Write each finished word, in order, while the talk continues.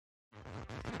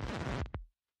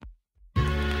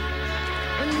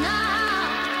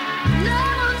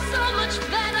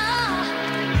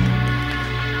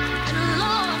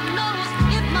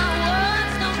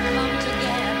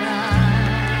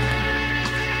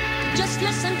Just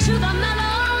listen to the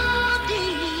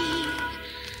melody,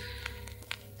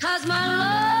 'cause my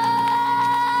love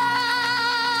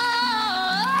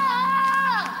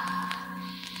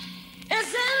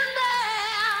is in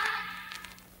there.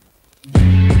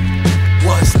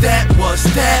 What's that? What's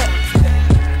that?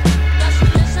 Just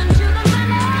listen to the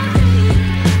melody.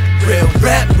 Real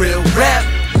rap, real rap.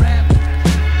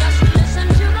 Just listen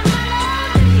to the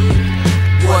melody.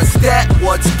 What's that?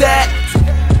 What's that?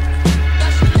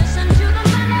 Just listen to the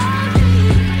melody.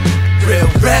 Real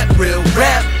rap, real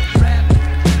rap.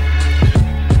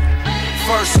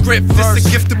 First script, this a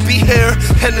gift to be here,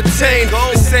 entertain.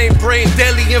 The same brain,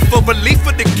 daily info, relief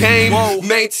for the game.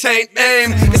 Maintain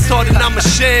aim, it's hard and I'm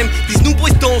ashamed. These new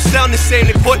boys don't sound the same,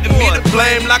 they putting me to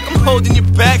blame. Like I'm holding you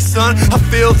back, son, I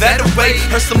feel that away.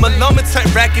 Heard some alarming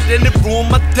type racket and it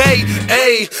ruined my day.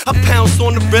 Ayy, I pounce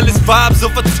on the realest vibes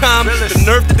over time. The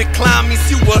nerve to decline means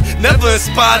you were never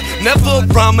inspired, never a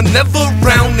rhymer, never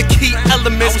around the key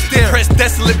elements. Press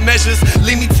desolate measures,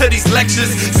 lead me to these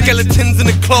lectures. Skeletons in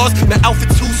the claws, my outfit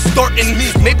too starting.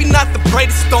 Maybe not the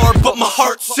brightest star, but my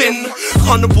heart's in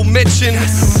honorable mention.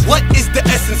 What is the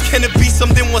essence? Can it be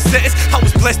something one sentence? I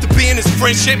was blessed to be in his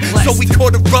friendship, so we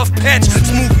caught a rough patch.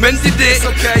 Smooth mended it,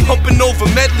 pumping over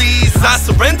medleys. I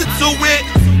surrendered to it.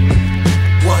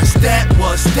 What's that?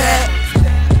 What's that?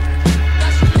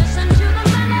 Just listen to the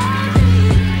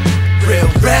melody. Real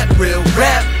rap, real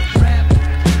rap.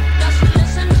 Just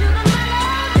listen to the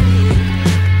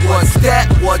melody. What's that?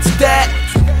 What's that?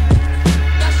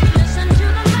 Just listen to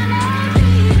the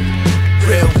melody.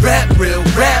 Real rap, real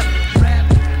rap.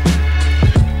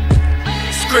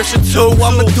 Scripture too,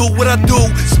 I'ma do what I do,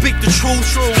 speak the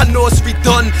truth. I know it's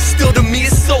redone, still to me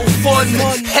it's so fun.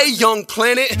 Hey young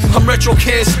planet, I'm retro,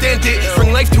 can't stand it.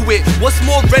 Bring life to it, what's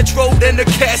more retro than a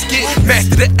casket?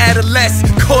 Master the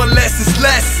adolescence, coalesce is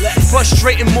less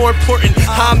frustrating, more important,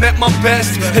 I'm at my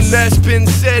best. And that's been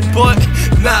said, but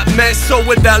not meant. So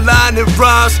with that line it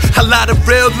rhymes, a lot of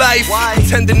real life.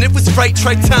 Pretending it was right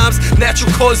times,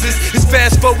 natural causes. It's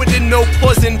fast forwarding, no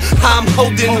pausing. I'm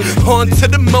holding on to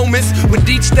the moments with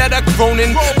each that I've grown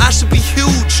in. I should be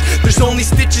huge, there's only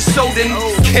stitches sewed in.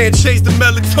 Can't change the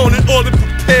melatonin, all it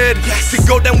prepared to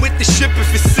go down with the ship.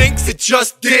 If it sinks, it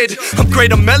just did. I'm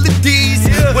great on melodies.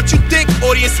 What you think,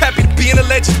 audience? Happy to be in a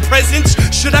legend's presence.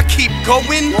 Should I keep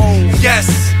going? Yes,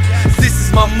 this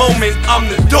is my moment, I'm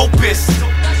the dopest.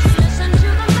 Just listen to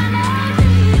the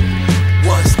melody.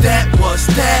 What's that? What's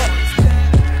that?